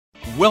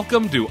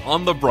Welcome to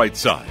On the Bright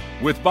Side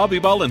with Bobby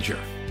Bollinger,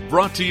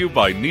 brought to you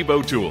by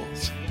Nebo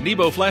Tools.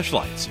 Nebo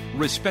flashlights,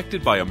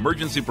 respected by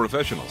emergency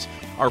professionals,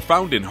 are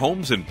found in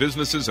homes and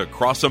businesses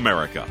across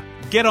America.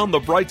 Get on the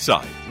bright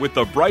side with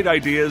the bright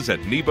ideas at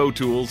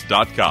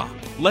nebotools.com.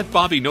 Let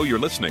Bobby know you're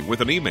listening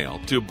with an email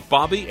to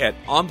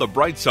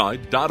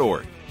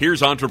bobby@onthebrightside.org.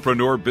 Here's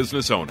entrepreneur,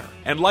 business owner,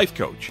 and life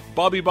coach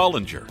Bobby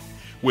Bollinger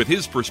with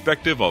his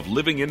perspective of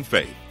living in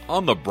faith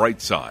on the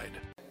bright side.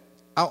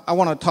 I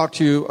want to talk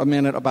to you a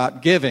minute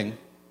about giving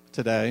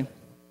today.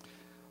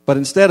 But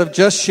instead of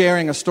just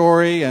sharing a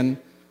story and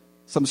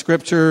some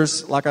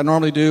scriptures like I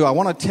normally do, I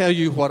want to tell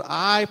you what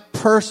I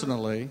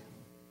personally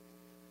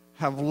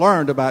have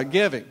learned about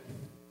giving.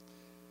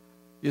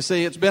 You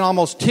see, it's been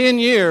almost 10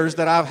 years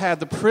that I've had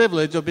the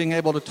privilege of being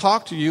able to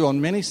talk to you on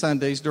many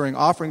Sundays during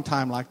offering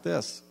time like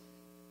this.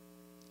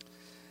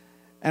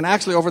 And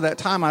actually, over that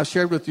time, I've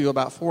shared with you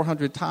about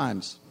 400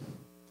 times.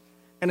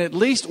 And at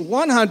least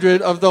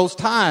 100 of those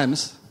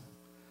times,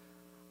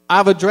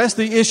 I've addressed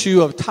the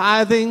issue of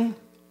tithing,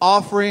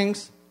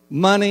 offerings,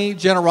 money,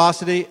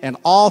 generosity, and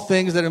all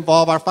things that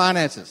involve our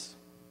finances.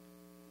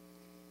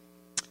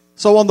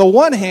 So on the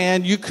one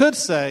hand, you could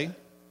say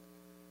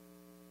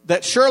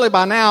that surely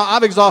by now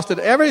I've exhausted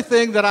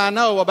everything that I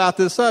know about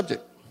this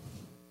subject.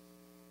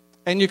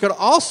 And you could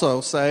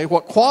also say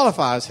what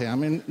qualifies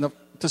him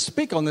to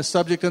speak on this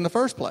subject in the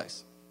first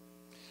place.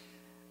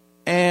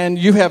 And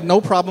you have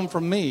no problem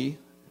from me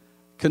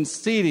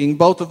conceding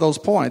both of those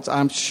points.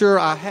 I'm sure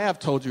I have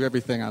told you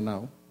everything I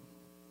know.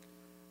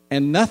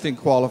 And nothing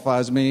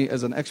qualifies me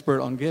as an expert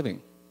on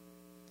giving.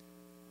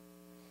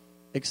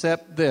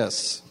 Except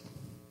this.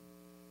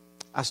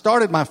 I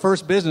started my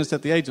first business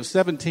at the age of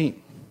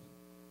 17.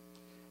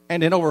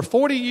 And in over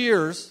 40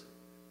 years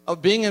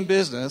of being in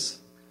business,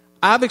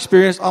 I've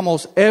experienced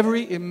almost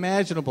every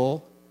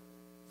imaginable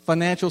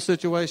financial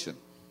situation.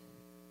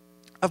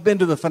 I've been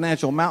to the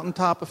financial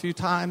mountaintop a few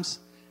times,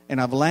 and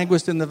I've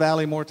languished in the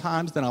valley more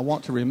times than I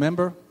want to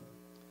remember.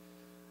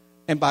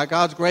 And by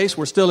God's grace,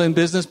 we're still in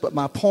business, but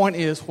my point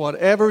is,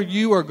 whatever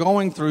you are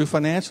going through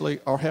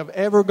financially or have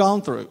ever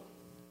gone through,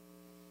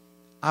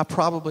 I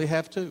probably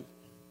have too.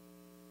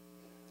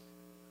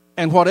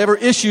 And whatever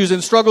issues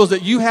and struggles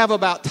that you have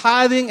about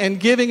tithing and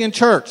giving in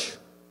church,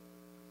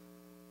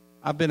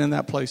 I've been in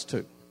that place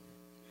too.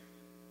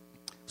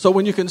 So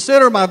when you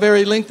consider my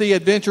very lengthy,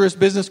 adventurous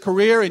business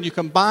career and you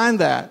combine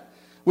that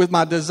with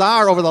my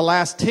desire over the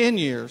last 10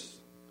 years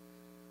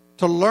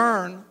to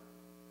learn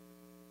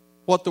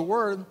what the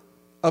Word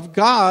of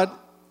God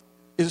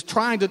is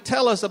trying to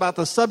tell us about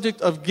the subject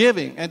of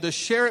giving and to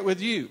share it with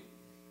you,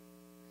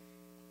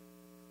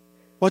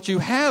 what you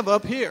have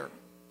up here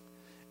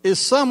is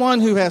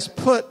someone who has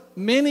put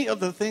many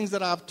of the things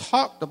that I've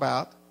talked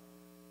about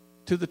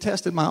to the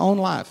test in my own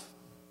life.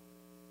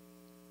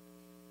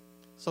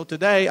 So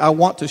today I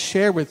want to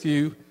share with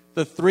you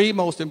the three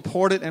most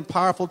important and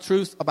powerful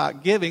truths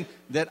about giving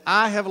that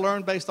I have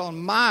learned based on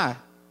my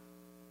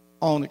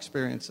own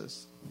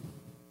experiences.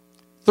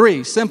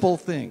 3 simple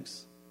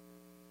things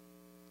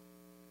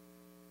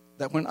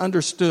that when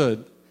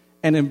understood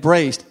and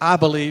embraced, I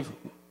believe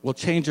will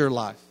change your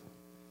life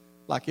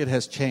like it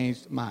has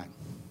changed mine.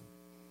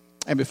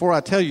 And before I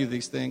tell you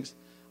these things,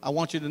 I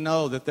want you to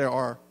know that there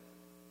are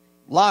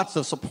lots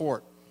of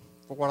support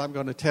for what I'm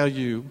going to tell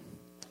you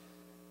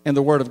in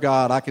the Word of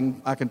God. I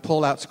can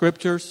pull out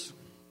scriptures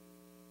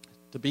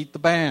to beat the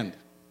band.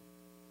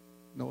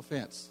 No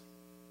offense.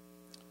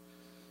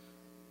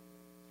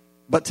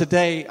 But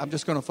today, I'm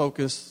just going to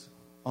focus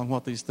on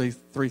what these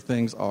three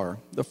things are.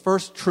 The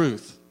first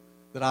truth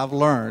that I've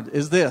learned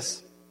is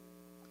this.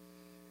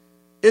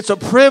 It's a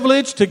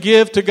privilege to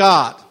give to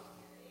God.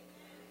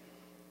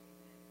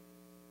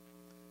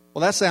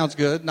 Well, that sounds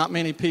good. Not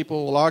many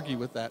people will argue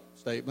with that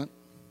statement.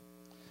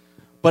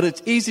 But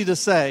it's easy to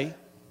say,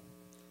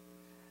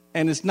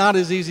 and it's not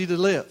as easy to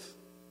live.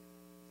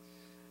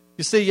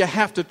 You see, you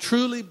have to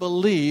truly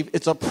believe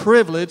it's a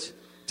privilege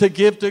to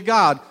give to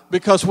God.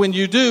 Because when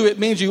you do, it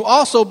means you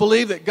also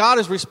believe that God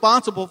is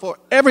responsible for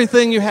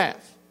everything you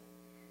have.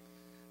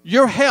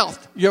 Your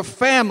health, your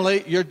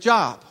family, your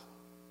job.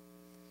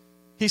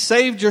 He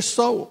saved your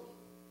soul.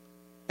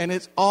 And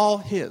it's all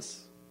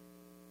His.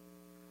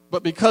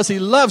 But because He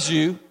loves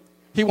you,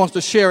 He wants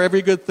to share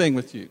every good thing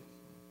with you.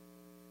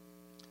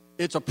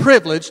 It's a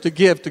privilege to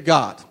give to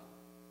God.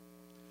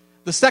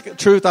 The second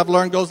truth I've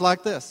learned goes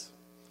like this.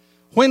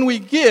 When we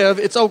give,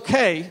 it's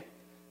okay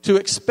to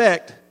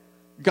expect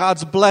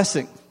God's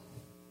blessing.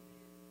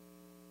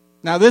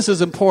 Now, this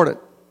is important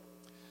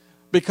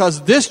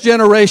because this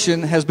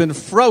generation has been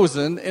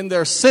frozen in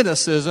their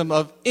cynicism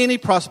of any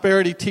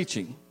prosperity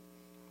teaching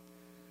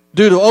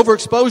due to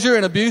overexposure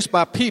and abuse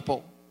by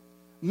people,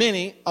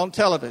 many on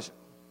television.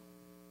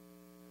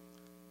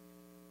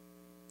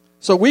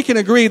 So we can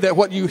agree that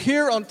what you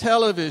hear on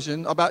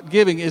television about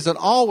giving isn't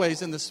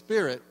always in the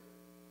spirit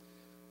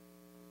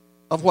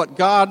of what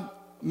God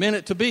meant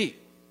it to be.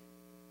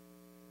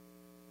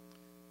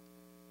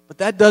 But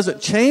that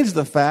doesn't change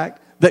the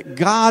fact that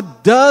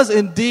God does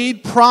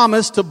indeed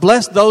promise to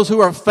bless those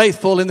who are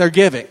faithful in their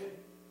giving.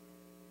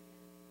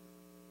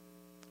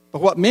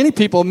 But what many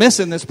people miss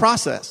in this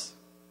process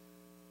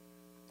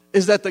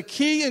is that the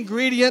key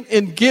ingredient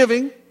in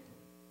giving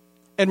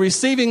and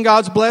receiving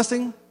God's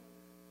blessing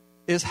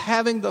is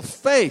having the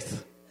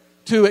faith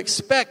to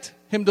expect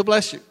Him to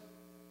bless you.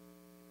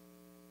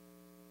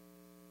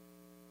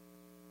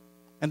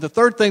 And the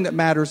third thing that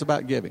matters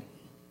about giving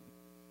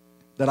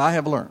that I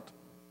have learned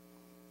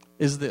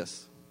is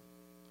this: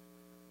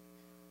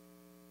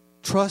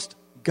 trust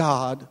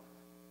God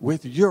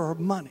with your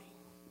money.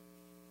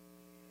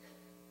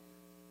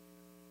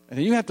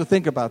 And you have to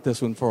think about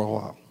this one for a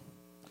while,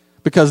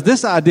 because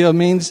this idea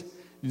means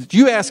that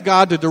you ask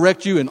God to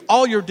direct you in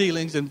all your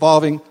dealings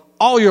involving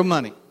all your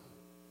money.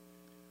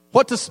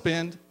 What to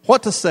spend,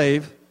 what to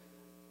save,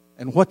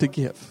 and what to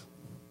give.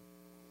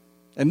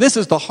 And this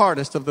is the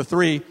hardest of the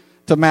three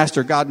to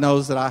master. God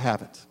knows that I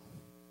haven't.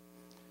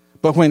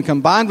 But when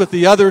combined with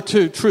the other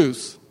two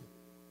truths,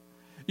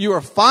 you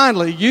are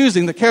finally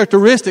using the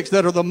characteristics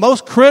that are the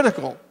most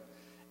critical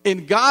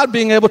in God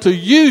being able to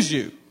use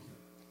you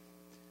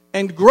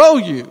and grow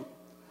you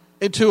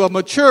into a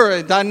mature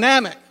and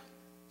dynamic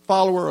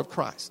follower of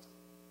Christ.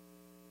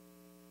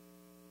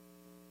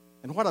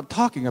 And what I'm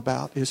talking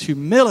about is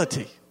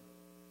humility,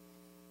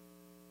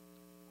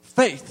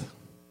 faith,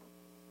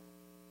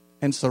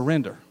 and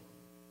surrender.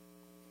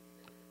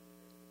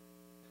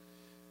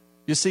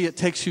 You see, it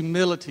takes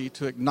humility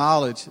to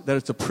acknowledge that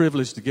it's a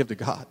privilege to give to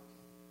God.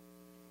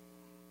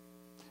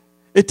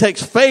 It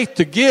takes faith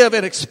to give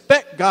and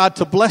expect God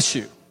to bless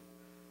you.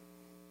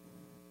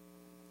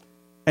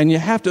 And you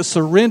have to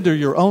surrender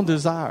your own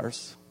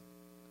desires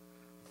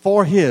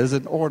for His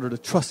in order to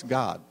trust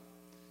God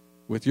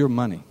with your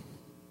money.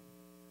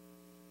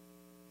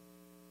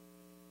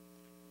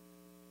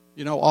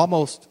 You know,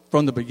 almost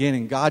from the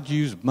beginning, God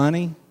used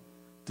money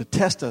to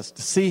test us,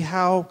 to see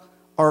how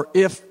or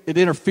if it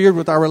interfered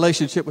with our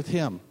relationship with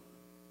Him.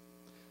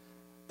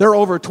 There are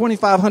over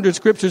 2,500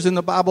 scriptures in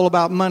the Bible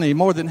about money,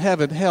 more than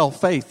heaven, hell,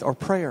 faith, or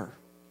prayer.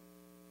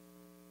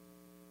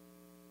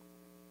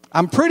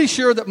 I'm pretty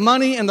sure that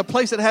money and the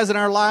place it has in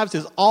our lives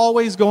is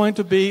always going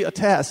to be a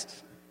test.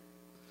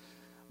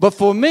 But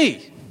for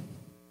me,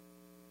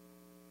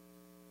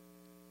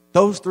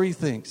 those three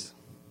things,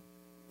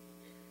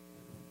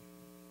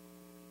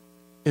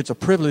 it's a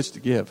privilege to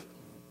give.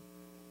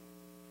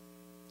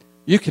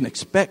 You can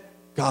expect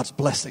God's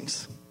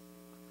blessings.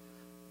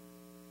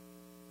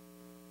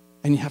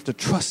 And you have to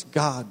trust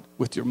God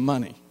with your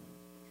money.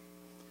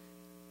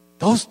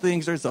 Those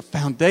things are the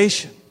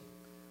foundation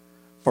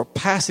for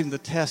passing the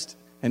test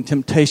and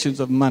temptations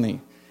of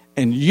money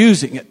and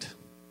using it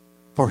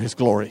for His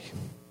glory.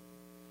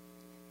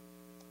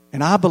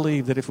 And I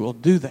believe that if we'll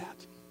do that,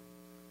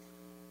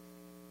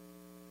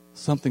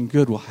 something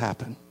good will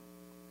happen.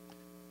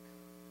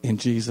 In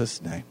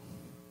Jesus' name.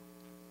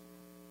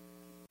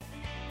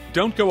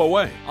 Don't go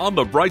away. On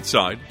the Bright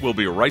Side, we'll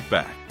be right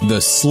back.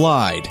 The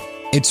slide.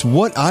 It's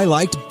what I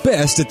liked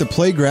best at the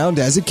playground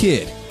as a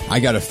kid. I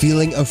got a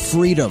feeling of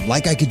freedom,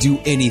 like I could do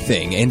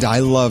anything, and I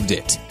loved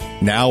it.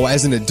 Now,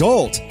 as an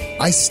adult,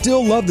 I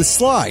still love the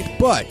slide,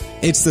 but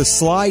it's the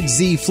Slide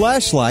Z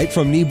flashlight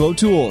from Nebo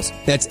Tools.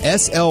 That's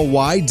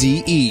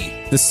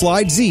SLYDE. The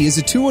Slide Z is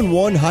a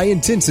 2-in-1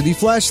 high-intensity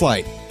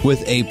flashlight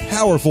with a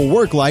powerful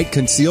work light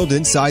concealed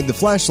inside the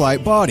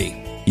flashlight body.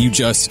 You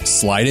just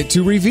slide it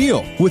to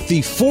reveal. With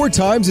the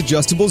 4x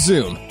adjustable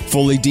zoom,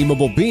 fully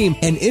dimmable beam,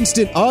 and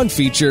instant on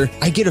feature,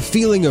 I get a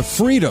feeling of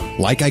freedom,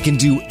 like I can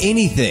do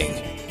anything.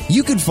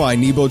 You can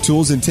find Nebo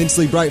Tools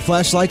intensely bright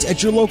flashlights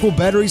at your local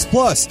Batteries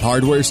Plus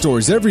hardware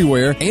stores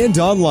everywhere and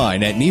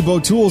online at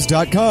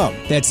nebotools.com.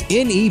 That's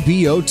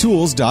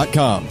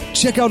NEBOtools.com.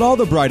 Check out all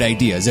the bright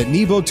ideas at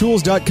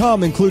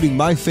nebotools.com, including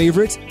my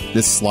favorite,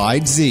 the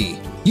Slide Z.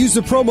 Use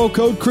the promo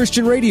code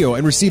Christian Radio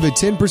and receive a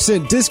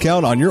 10%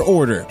 discount on your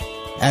order.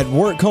 At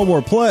work, home,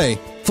 or play,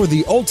 for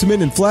the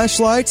ultimate in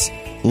flashlights,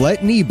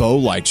 let Nebo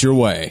light your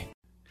way.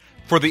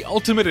 For the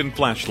ultimate in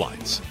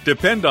flashlights,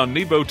 depend on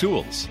Nebo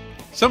Tools.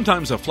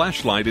 Sometimes a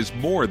flashlight is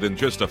more than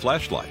just a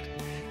flashlight.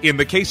 In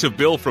the case of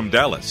Bill from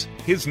Dallas,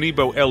 his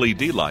Nebo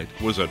LED light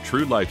was a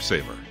true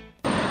lifesaver.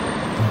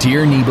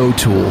 Dear Nebo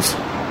Tools,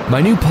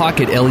 my new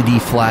pocket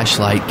LED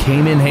flashlight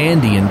came in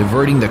handy in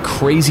diverting the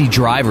crazy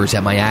drivers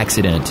at my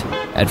accident.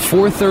 At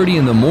 4:30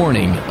 in the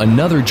morning,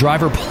 another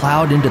driver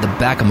plowed into the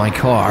back of my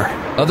car.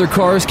 Other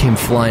cars came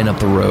flying up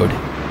the road.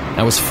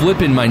 I was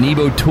flipping my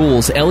Nebo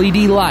Tools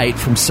LED light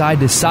from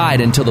side to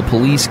side until the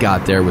police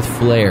got there with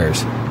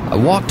flares. I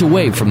walked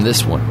away from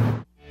this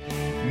one.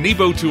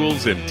 Nebo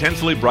Tools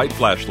intensely bright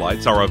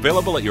flashlights are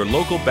available at your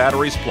local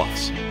Batteries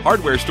Plus,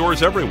 hardware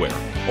stores everywhere,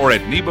 or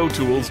at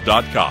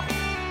nebotools.com.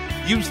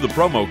 Use the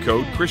promo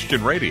code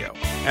Christian Radio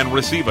and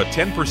receive a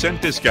 10%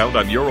 discount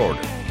on your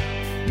order.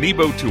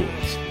 Nebo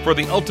Tools, for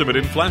the ultimate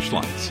in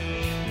flashlights.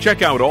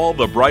 Check out all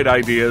the bright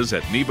ideas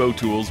at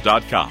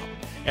nebotools.com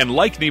and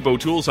like Nebo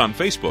Tools on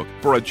Facebook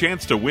for a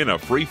chance to win a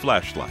free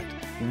flashlight.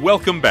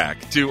 Welcome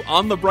back to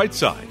On the Bright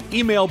Side.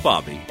 Email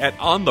Bobby at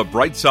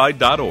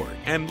onthebrightside.org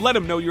and let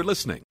him know you're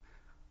listening.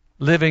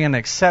 Living an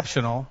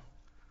exceptional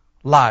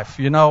life.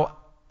 You know,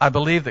 I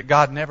believe that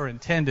God never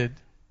intended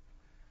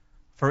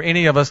for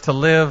any of us to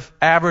live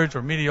average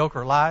or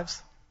mediocre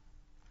lives.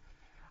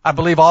 I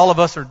believe all of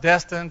us are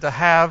destined to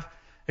have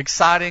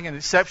exciting and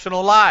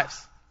exceptional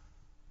lives.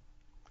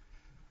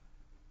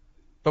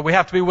 But we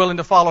have to be willing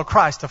to follow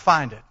Christ to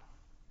find it.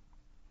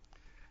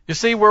 You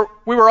see, we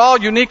were all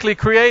uniquely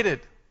created.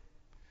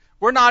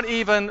 We're not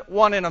even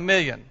 1 in a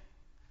million.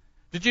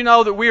 Did you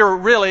know that we are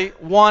really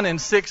 1 in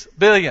 6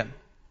 billion?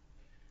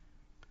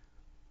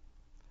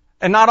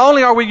 And not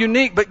only are we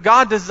unique, but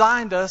God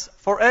designed us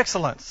for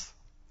excellence.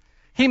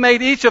 He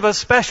made each of us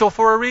special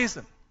for a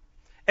reason,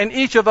 and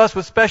each of us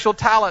with special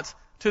talents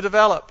to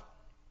develop.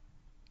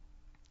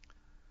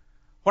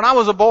 When I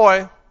was a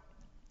boy,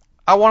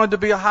 I wanted to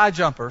be a high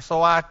jumper,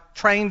 so I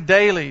trained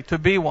daily to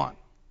be one.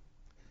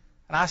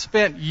 And I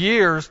spent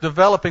years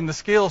developing the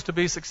skills to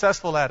be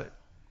successful at it.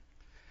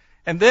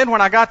 And then when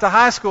I got to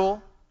high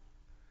school,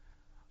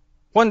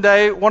 one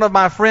day one of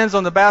my friends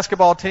on the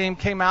basketball team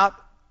came out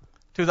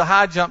to the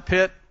high jump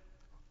pit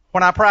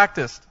when I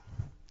practiced.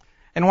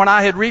 And when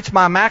I had reached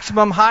my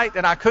maximum height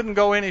and I couldn't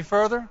go any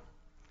further,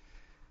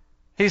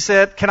 he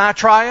said, "Can I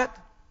try it?"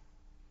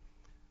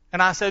 And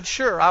I said,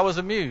 "Sure." I was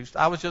amused.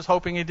 I was just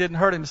hoping he didn't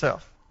hurt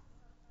himself.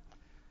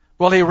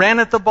 Well, he ran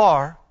at the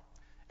bar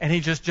and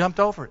he just jumped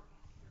over it.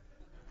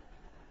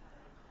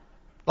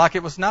 Like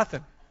it was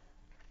nothing.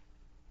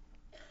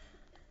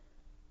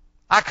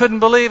 I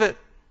couldn't believe it.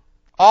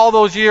 All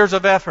those years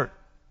of effort.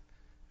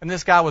 And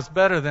this guy was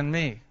better than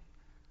me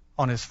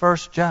on his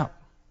first jump.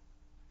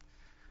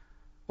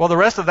 Well, the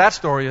rest of that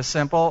story is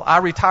simple. I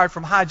retired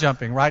from high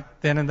jumping right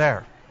then and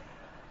there.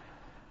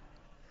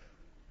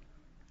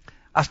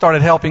 I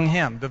started helping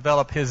him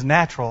develop his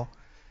natural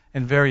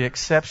and very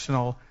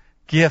exceptional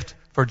gift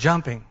for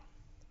jumping.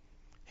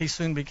 He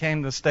soon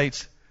became the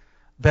state's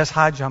best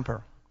high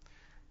jumper.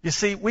 You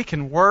see, we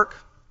can work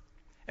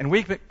and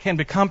we can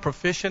become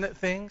proficient at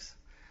things,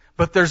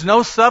 but there's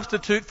no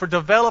substitute for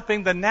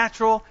developing the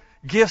natural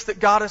gifts that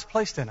God has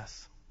placed in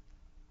us.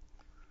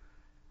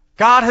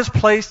 God has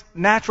placed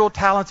natural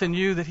talents in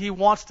you that He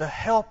wants to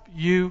help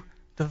you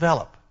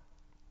develop.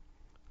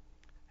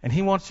 And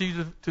He wants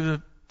you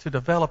to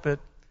develop it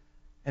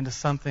into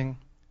something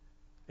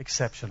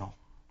exceptional.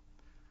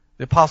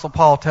 The Apostle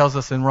Paul tells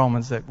us in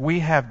Romans that we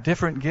have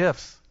different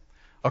gifts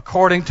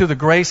according to the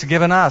grace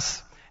given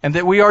us, and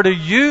that we are to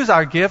use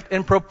our gift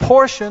in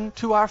proportion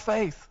to our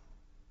faith.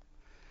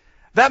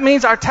 That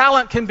means our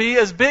talent can be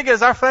as big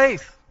as our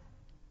faith.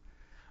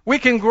 We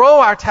can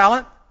grow our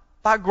talent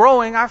by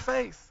growing our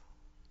faith.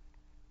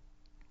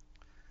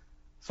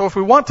 So if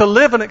we want to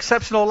live an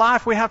exceptional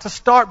life, we have to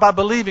start by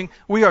believing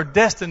we are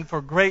destined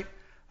for great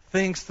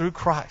things through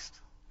Christ.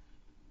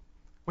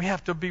 We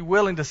have to be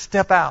willing to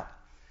step out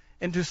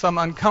into some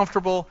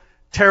uncomfortable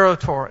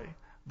territory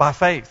by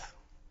faith.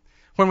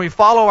 When we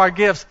follow our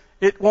gifts,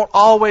 it won't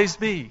always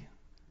be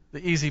the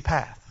easy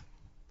path.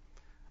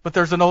 But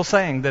there's an old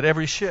saying that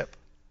every ship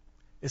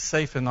is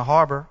safe in the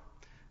harbor,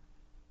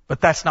 but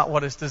that's not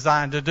what it's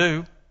designed to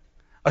do.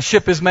 A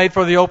ship is made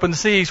for the open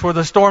seas where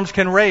the storms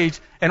can rage,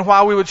 and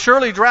while we would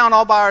surely drown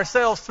all by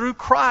ourselves, through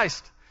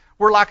Christ,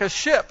 we're like a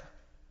ship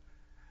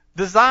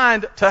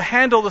designed to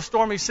handle the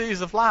stormy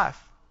seas of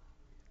life,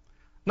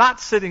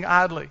 not sitting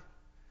idly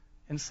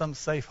in some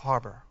safe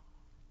harbor.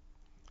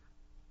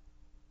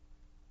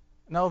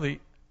 No, the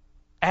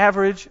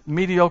average,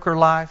 mediocre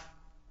life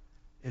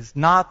is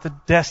not the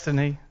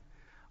destiny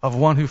of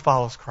one who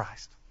follows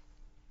Christ.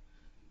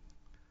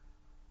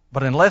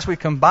 But unless we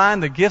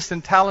combine the gifts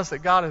and talents that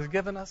God has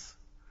given us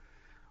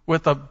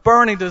with a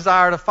burning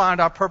desire to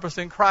find our purpose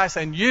in Christ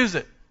and use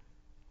it,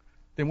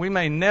 then we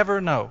may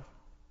never know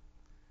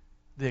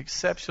the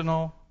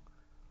exceptional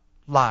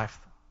life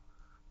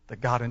that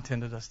God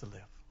intended us to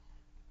live.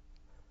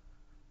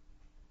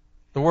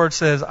 The Word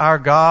says our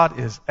God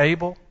is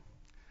able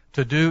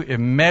to do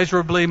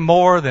immeasurably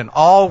more than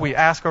all we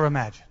ask or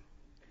imagine,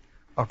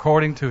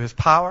 according to His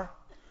power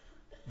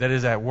that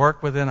is at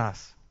work within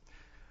us.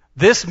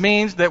 This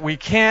means that we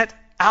can't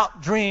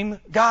outdream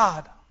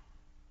God.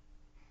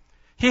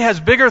 He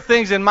has bigger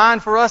things in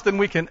mind for us than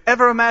we can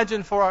ever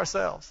imagine for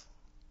ourselves.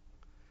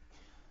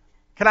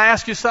 Can I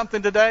ask you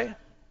something today?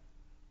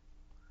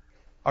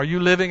 Are you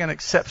living an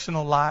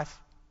exceptional life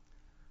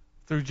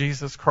through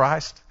Jesus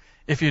Christ?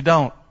 If you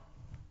don't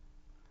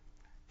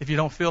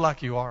feel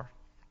like you are,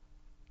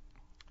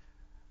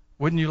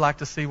 wouldn't you like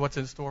to see what's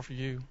in store for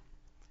you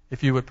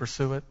if you would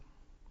pursue it?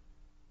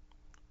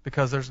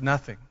 Because there's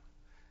nothing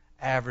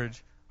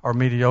average or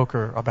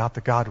mediocre about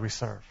the God we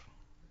serve.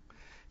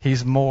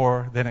 He's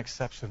more than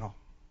exceptional.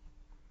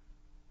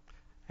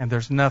 And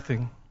there's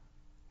nothing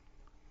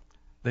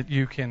that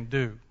you can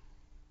do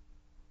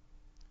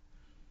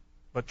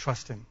but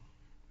trust Him.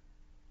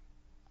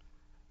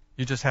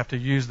 You just have to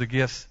use the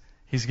gifts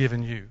He's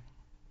given you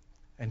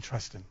and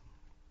trust Him.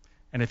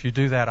 And if you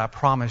do that, I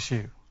promise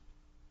you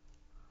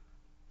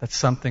that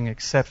something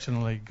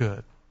exceptionally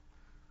good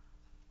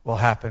will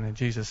happen in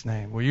Jesus'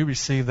 name. Will you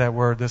receive that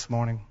word this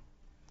morning?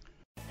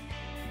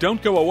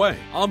 Don't go away.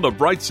 On the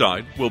Bright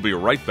Side, we'll be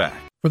right back.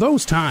 For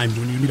those times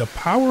when you need a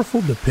powerful,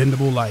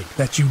 dependable light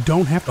that you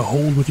don't have to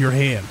hold with your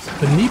hands,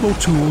 the Nebo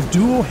Tools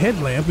Dual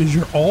Headlamp is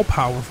your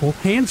all-powerful,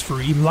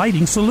 hands-free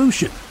lighting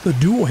solution. The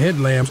Dual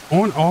Headlamp's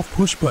on-off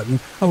push button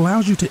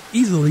allows you to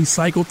easily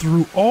cycle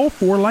through all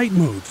 4 light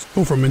modes.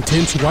 Go from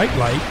intense white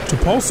light to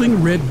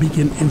pulsing red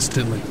beacon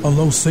instantly. A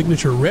low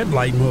signature red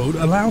light mode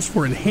allows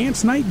for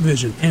enhanced night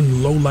vision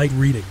and low light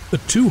reading. The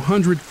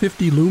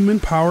 250 lumen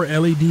power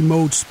LED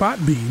mode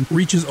spot beam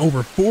reaches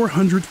over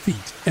 400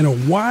 feet, and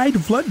a wide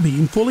flood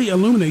beam fully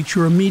illuminates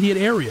your immediate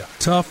area.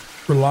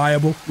 Tough,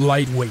 reliable,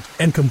 lightweight,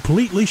 and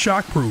completely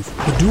shockproof.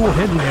 The dual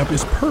headlamp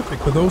is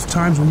perfect for those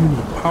times when you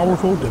need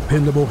powerful,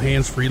 dependable,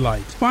 hands-free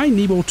light. Find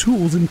Nebo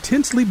Tools'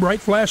 intensely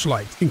bright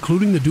flashlights,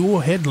 including the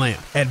dual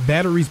headlamp, at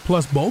Batteries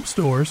Plus bulb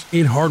stores,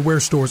 in hardware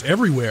stores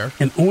everywhere,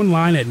 and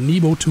online at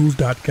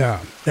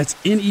nebotools.com. That's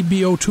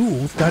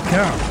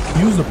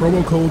nebotools.com. Use the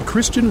promo code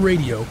Christian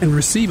Radio and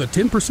receive a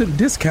 10%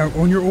 discount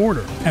on your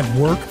order at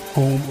work,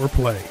 home, or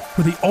play.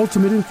 For the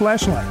ultimate in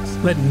flashlights,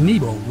 let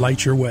Nebo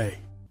light your way.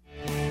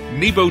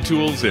 Nebo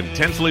Tools'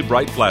 intensely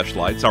bright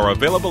flashlights are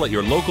available at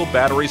your local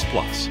Batteries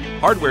Plus,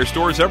 hardware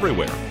stores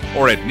everywhere,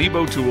 or at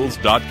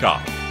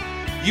nebotools.com.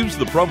 Use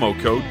the promo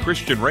code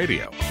Christian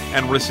Radio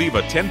and receive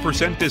a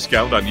 10%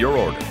 discount on your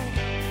order.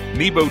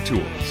 Nebo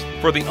Tools,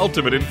 for the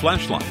ultimate in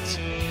flashlights.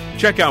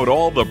 Check out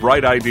all the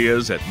bright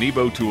ideas at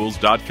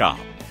nebotools.com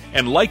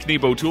and like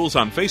Nebo Tools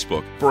on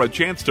Facebook for a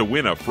chance to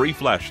win a free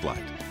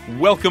flashlight.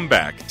 Welcome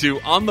back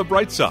to On the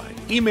Bright Side.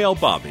 Email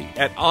Bobby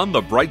at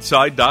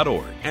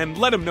onthebrightside.org and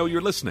let him know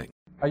you're listening.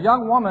 A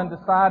young woman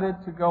decided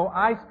to go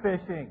ice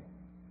fishing.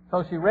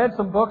 So she read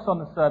some books on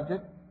the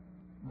subject,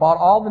 bought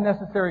all the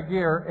necessary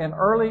gear, and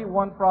early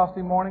one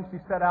frosty morning she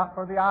set out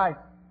for the ice.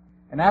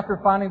 And after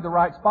finding the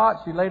right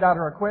spot, she laid out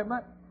her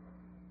equipment.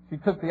 She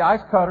took the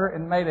ice cutter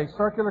and made a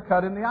circular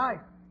cut in the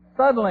ice.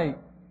 Suddenly,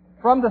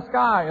 from the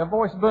sky, a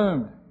voice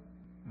boomed,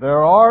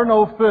 "There are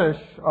no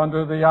fish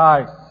under the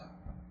ice."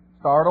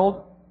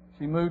 Startled,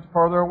 she moved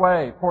further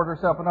away, poured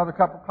herself another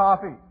cup of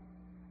coffee,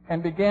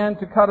 and began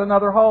to cut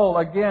another hole.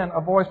 Again, a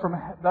voice from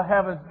the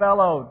heavens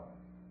bellowed,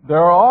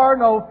 "There are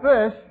no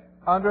fish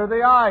under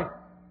the ice."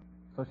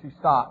 So she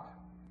stopped.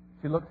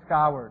 She looked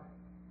skyward,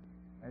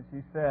 and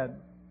she said,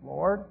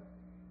 "Lord,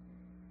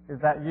 is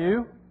that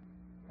you?"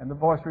 And the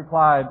voice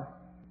replied,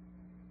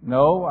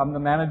 "No, I'm the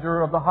manager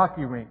of the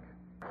hockey rink."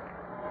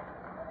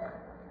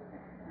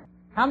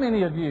 How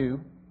many of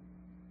you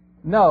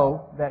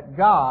know that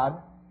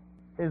God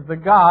is the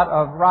God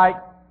of right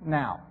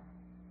now?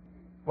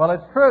 Well,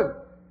 it's true.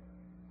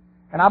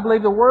 And I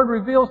believe the Word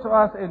reveals to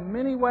us in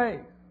many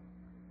ways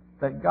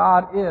that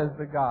God is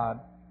the God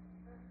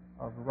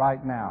of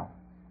right now.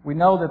 We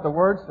know that the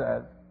Word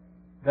says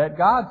that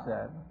God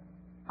said,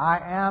 "I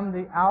am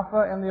the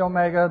Alpha and the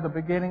Omega, the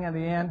beginning and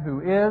the end, who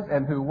is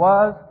and who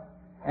was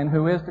and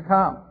who is to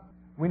come."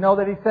 We know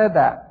that He said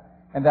that,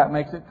 and that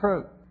makes it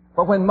true.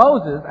 But when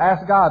Moses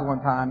asked God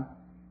one time,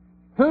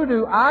 "Who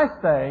do I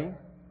say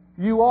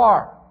you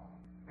are?"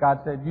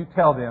 God said, "You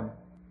tell them,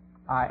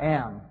 I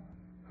am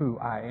who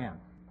I am."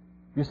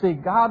 You see,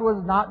 God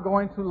was not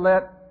going to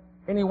let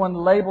anyone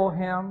label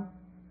Him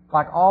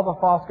like all the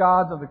false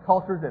gods of the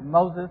cultures that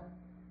Moses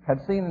had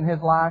seen in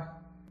his life.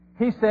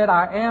 He said,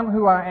 "I am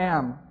who I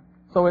am."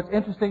 So it's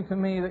interesting to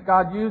me that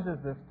God uses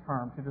this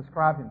term to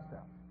describe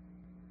Himself,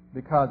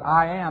 because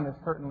I am is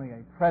certainly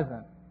a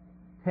present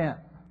tense.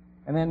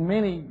 And then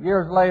many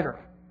years later,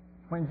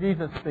 when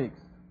Jesus speaks,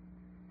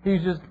 He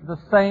uses the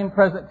same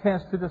present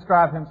tense to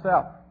describe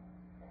Himself.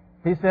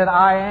 He said,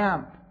 "I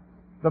am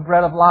the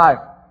bread of life.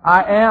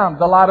 I am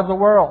the light of the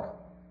world.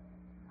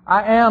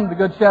 I am the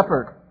good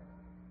shepherd.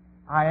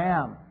 I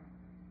am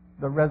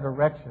the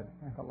resurrection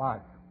and the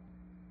life."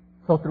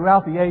 So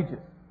throughout the ages,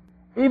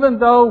 even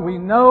though we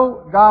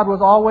know God was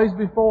always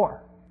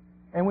before,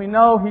 and we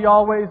know He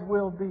always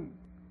will be,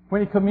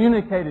 when He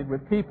communicated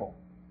with people,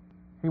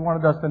 He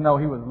wanted us to know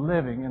He was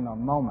living in the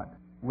moment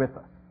with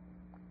us.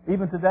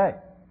 Even today,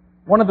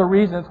 one of the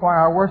reasons why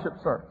our worship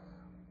service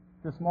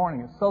this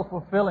morning is so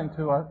fulfilling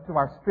to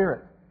our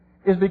spirit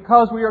is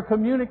because we are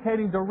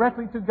communicating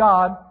directly to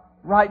God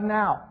right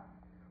now.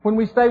 When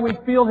we say we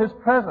feel His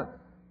presence,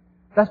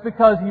 that's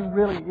because He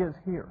really is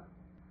here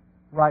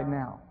right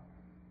now.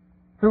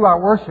 Through our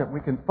worship,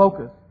 we can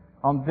focus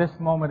on this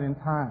moment in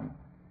time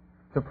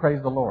to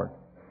praise the Lord.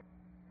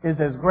 Is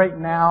as great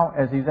now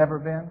as He's ever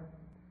been.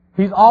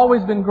 He's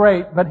always been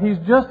great, but He's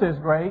just as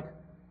great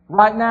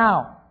right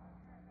now.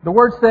 The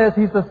Word says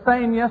He's the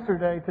same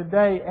yesterday,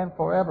 today, and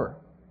forever.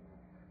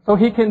 So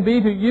He can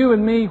be to you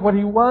and me what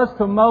He was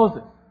to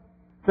Moses,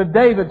 to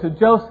David, to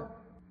Joseph,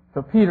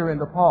 to Peter, and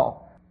to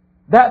Paul.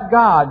 That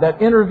God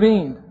that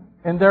intervened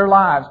in their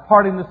lives,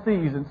 parting the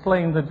seas and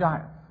slaying the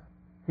giants.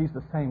 He's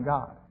the same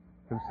God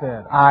who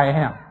said, "I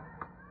am.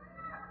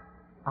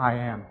 I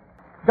am."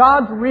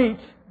 God's reach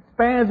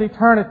spans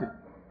eternity,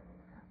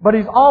 but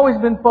He's always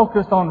been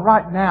focused on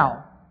right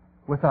now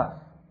with us.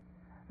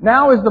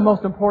 Now is the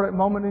most important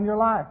moment in your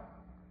life,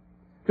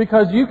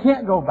 because you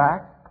can't go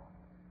back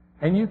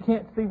and you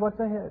can't see what's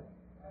ahead.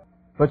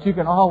 But you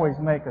can always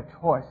make a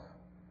choice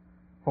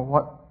for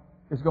what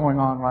is going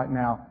on right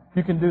now.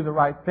 You can do the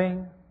right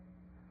thing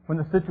when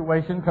the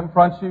situation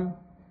confronts you.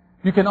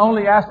 You can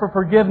only ask for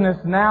forgiveness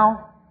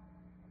now.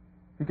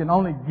 You can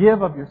only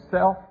give of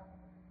yourself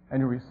and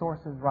your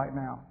resources right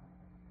now.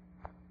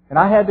 And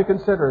I had to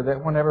consider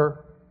that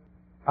whenever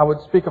I would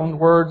speak on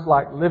words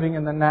like living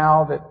in the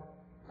now, that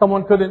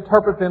someone could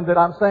interpret them that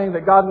I'm saying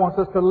that God wants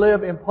us to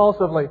live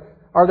impulsively,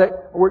 or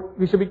that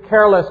we should be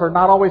careless or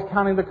not always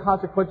counting the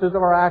consequences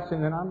of our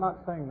actions. And I'm not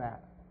saying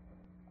that.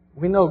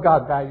 We know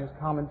God values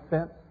common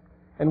sense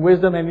and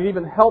wisdom, and it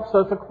even helps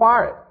us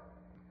acquire it.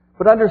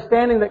 But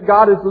understanding that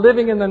God is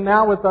living in the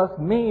now with us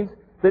means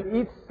that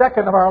each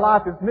second of our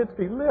life is meant to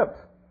be lived.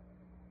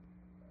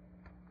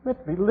 It's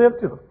meant to be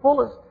lived to the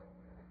fullest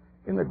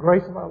in the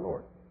grace of our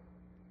Lord.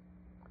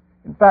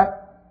 In fact,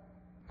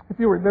 if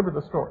you remember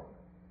the story,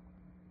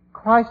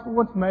 Christ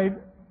once made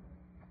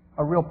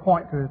a real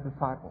point to His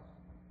disciples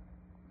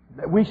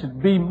that we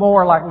should be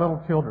more like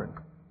little children.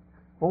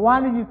 Well,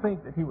 why do you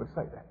think that He would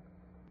say that?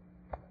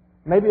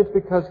 Maybe it's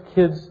because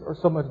kids are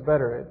so much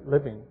better at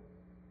living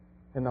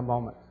in the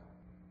moment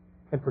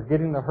and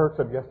forgetting the hurts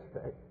of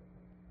yesterday,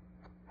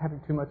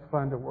 having too much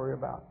fun to worry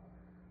about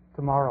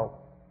tomorrow.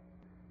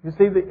 You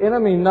see, the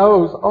enemy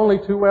knows only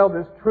too well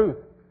this truth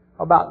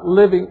about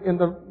living in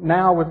the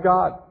now with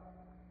God.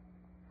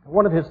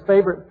 One of his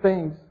favorite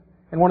things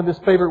and one of his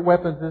favorite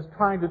weapons is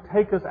trying to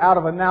take us out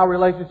of a now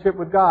relationship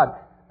with God.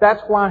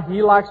 That's why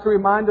he likes to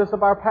remind us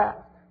of our past.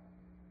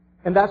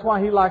 And that's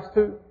why he likes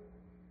to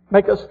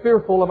make us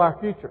fearful of our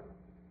future.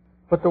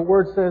 But the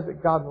Word says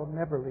that God will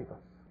never leave us,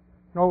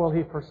 nor will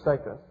He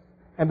forsake us.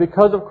 And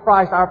because of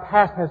Christ, our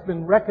past has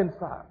been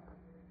reconciled.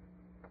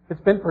 It's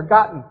been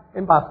forgotten.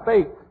 And by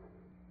faith,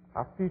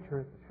 our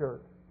future is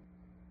assured.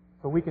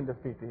 So we can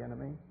defeat the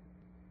enemy.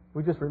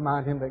 We just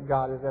remind him that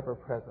God is ever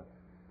present.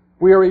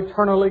 We are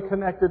eternally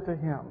connected to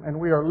Him, and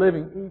we are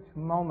living each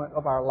moment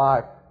of our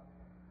life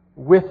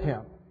with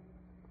Him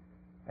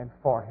and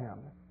for Him.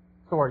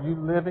 So are you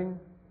living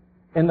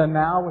in the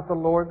now with the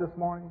Lord this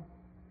morning?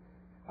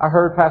 I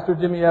heard Pastor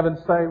Jimmy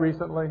Evans say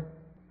recently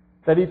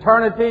that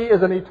eternity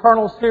is an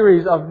eternal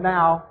series of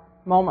now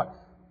moments.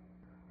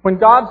 When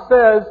God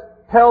says,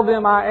 "Tell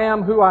them I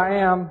am who I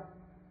am,"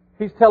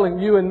 He's telling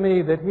you and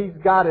me that He's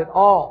got it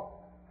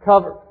all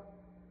covered.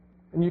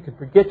 And you can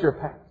forget your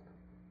past.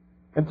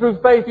 And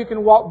through faith you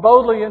can walk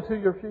boldly into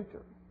your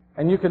future.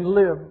 And you can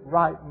live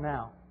right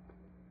now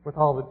with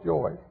all the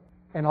joy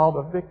and all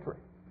the victory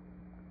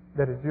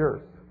that is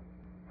yours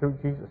through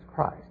Jesus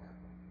Christ,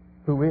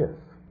 who is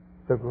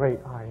the great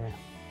I am.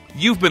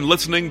 You've been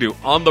listening to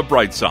On the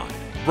Bright Side,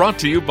 brought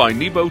to you by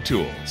Nebo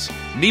Tools.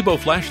 Nebo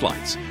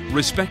flashlights,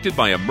 respected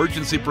by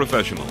emergency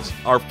professionals,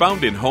 are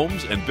found in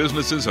homes and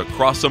businesses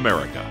across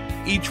America.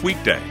 Each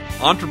weekday,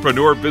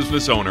 entrepreneur,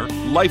 business owner,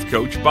 life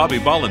coach Bobby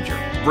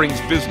Bollinger brings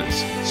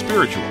business,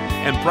 spiritual,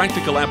 and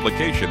practical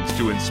applications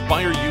to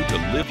inspire you to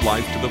live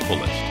life to the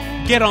fullest.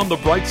 Get on the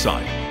bright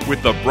side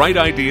with the bright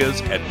ideas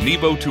at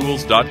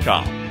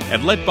nebotools.com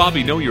and let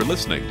Bobby know you're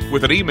listening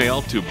with an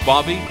email to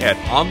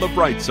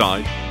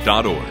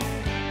bobby@onthebrightside.org.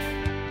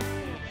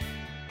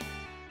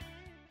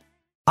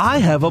 I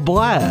have a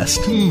blast.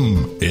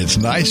 It's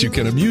nice you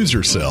can amuse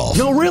yourself.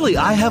 No, really,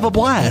 I have a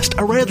blast. A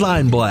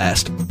Redline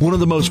Blast. One of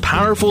the most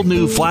powerful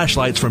new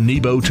flashlights from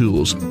Nebo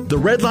Tools. The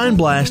Redline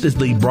Blast is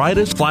the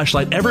brightest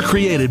flashlight ever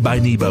created by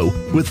Nebo.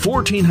 With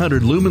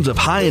 1,400 lumens of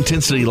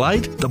high-intensity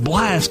light, the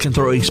Blast can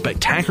throw a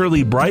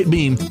spectacularly bright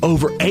beam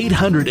over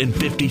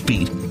 850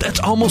 feet.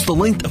 That's almost the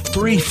length of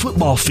 3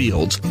 football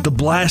fields. The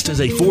Blast has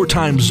a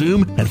 4-times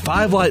zoom and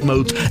 5 light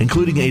modes,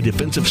 including a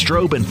defensive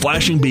strobe and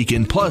flashing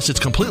beacon, plus it's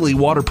completely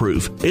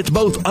waterproof. It's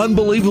both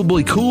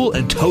unbelievably cool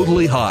and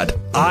totally hot.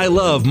 I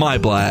love my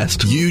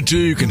Blast. You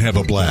too can have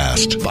a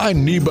blast.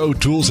 Find Nebo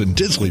Tools and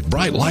Disley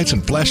bright lights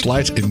and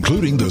flashlights,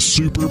 including the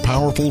super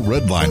powerful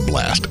Redline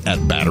Blast,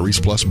 at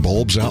Batteries Plus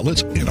Bulbs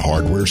outlets, in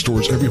hardware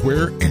stores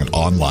everywhere, and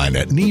online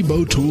at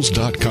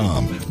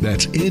nebotools.com.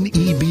 That's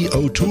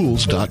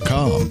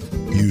nebotools.com.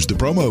 Use the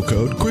promo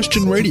code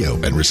Christian Radio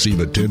and receive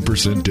a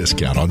 10%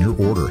 discount on your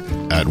order.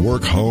 At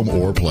work, home,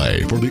 or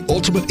play, for the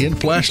ultimate in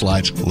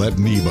flashlights, let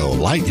Nebo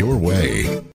light your way.